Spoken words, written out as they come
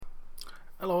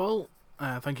Hello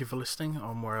all, thank you for listening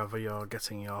on wherever you're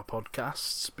getting your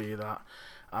podcasts, be that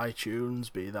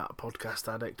iTunes, be that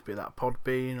Podcast Addict, be that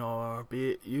Podbean, or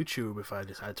be it YouTube if I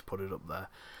decide to put it up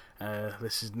there.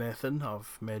 This is Nathan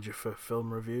of Major for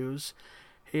Film Reviews,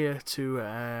 here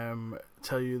to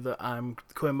tell you that I'm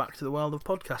coming back to the world of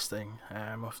podcasting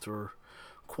after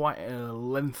quite a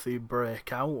lengthy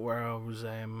break out where I was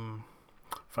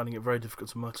finding it very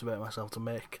difficult to motivate myself to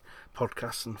make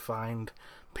podcasts and find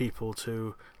people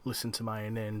to listen to my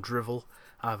inane drivel.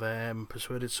 I've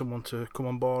persuaded someone to come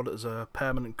on board as a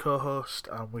permanent co-host,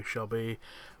 and we shall be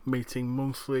meeting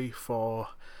monthly for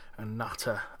a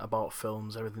natter about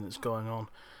films, everything that's going on.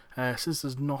 Since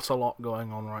there's not a lot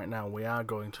going on right now, we are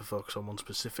going to focus on one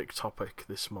specific topic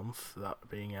this month, that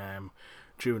being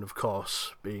June, of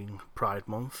course, being Pride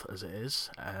Month as it is.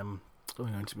 We're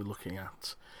going to be looking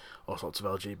at all sorts of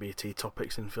LGBT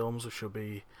topics in films. We shall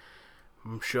be,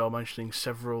 I'm sure, mentioning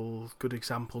several good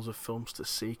examples of films to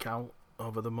seek out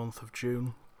over the month of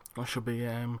June. I shall be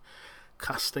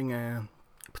casting a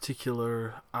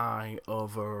particular eye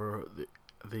over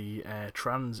the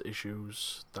trans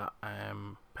issues that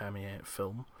permeate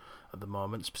film at the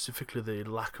moment, specifically the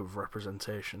lack of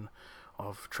representation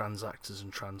of trans actors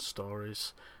and trans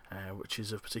stories, which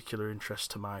is of particular interest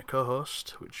to my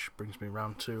co-host, which brings me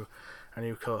round to a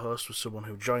new co-host with someone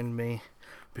who joined me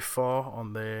before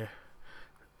on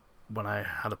when I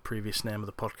had a previous name of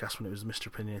the podcast, when it was the Mr.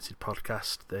 Opinionated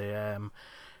Podcast. They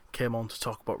came on to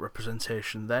talk about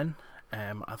representation then.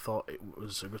 I thought it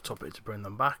was a good topic to bring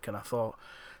them back, and I thought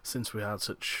since we had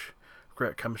such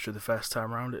great chemistry the first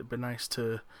time around, it'd be nice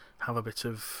to have a bit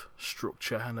of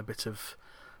structure and a bit of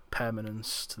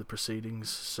permanence to the proceedings.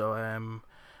 So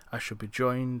I shall be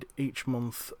joined each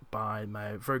month by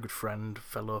my very good friend,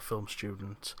 fellow film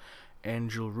student,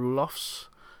 Angel Rulofs.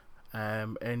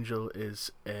 Angel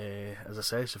is as I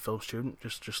say, is a film student,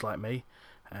 just like me.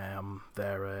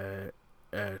 They're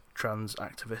a trans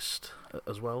activist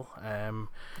as well,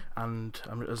 and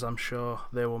as I'm sure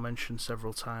they will mention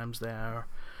several times, they are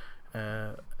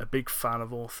a big fan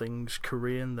of all things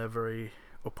Korean. They're very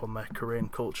up on their Korean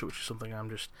culture, which is something I'm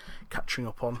just catching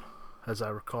up on as I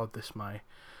record this. My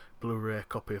Blu-ray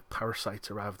copy of Parasite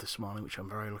arrived this morning, which I'm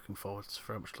very much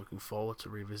looking forward to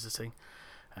revisiting.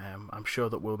 I'm sure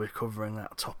that we'll be covering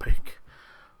that topic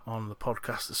on the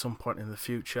podcast at some point in the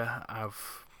future.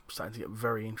 I've started to get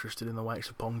very interested in the likes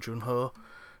of Bong Joon-ho,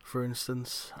 for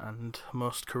instance, and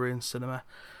most Korean cinema,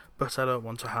 but I don't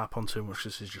want to harp on too much.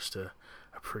 This is just a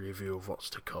preview of what's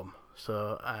to come.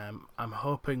 So I'm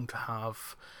hoping to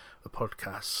have the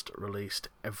podcast released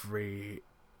the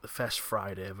first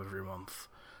Friday of every month.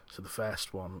 So the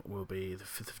first one will be the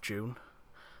 5th of June.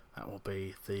 That will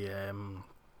be the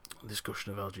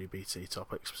discussion of LGBT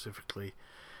topics, specifically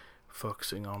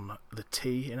focusing on the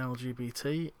T in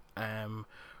LGBT.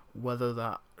 Whether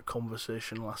that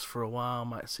conversation lasts for a while,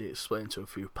 might see it split into a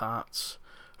few parts,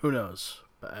 who knows.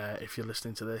 But if you're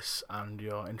listening to this and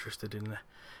you're interested in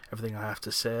everything I have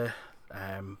to say,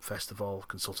 first of all,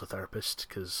 consult a therapist,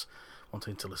 because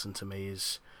wanting to listen to me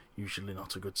is usually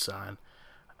not a good sign.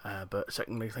 But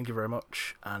secondly, thank you very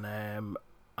much, and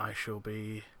I shall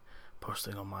be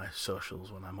posting on my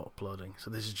socials when I'm uploading.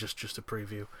 So this is just a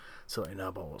preview to let you know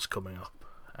about what's coming up.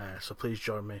 So please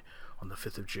join me on the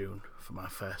 5th of June for my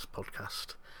first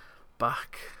podcast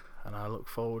back, and I look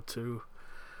forward to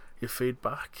your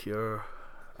feedback,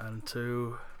 and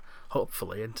to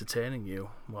hopefully entertaining you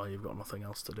while you've got nothing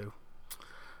else to do.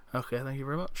 Okay, thank you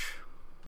very much.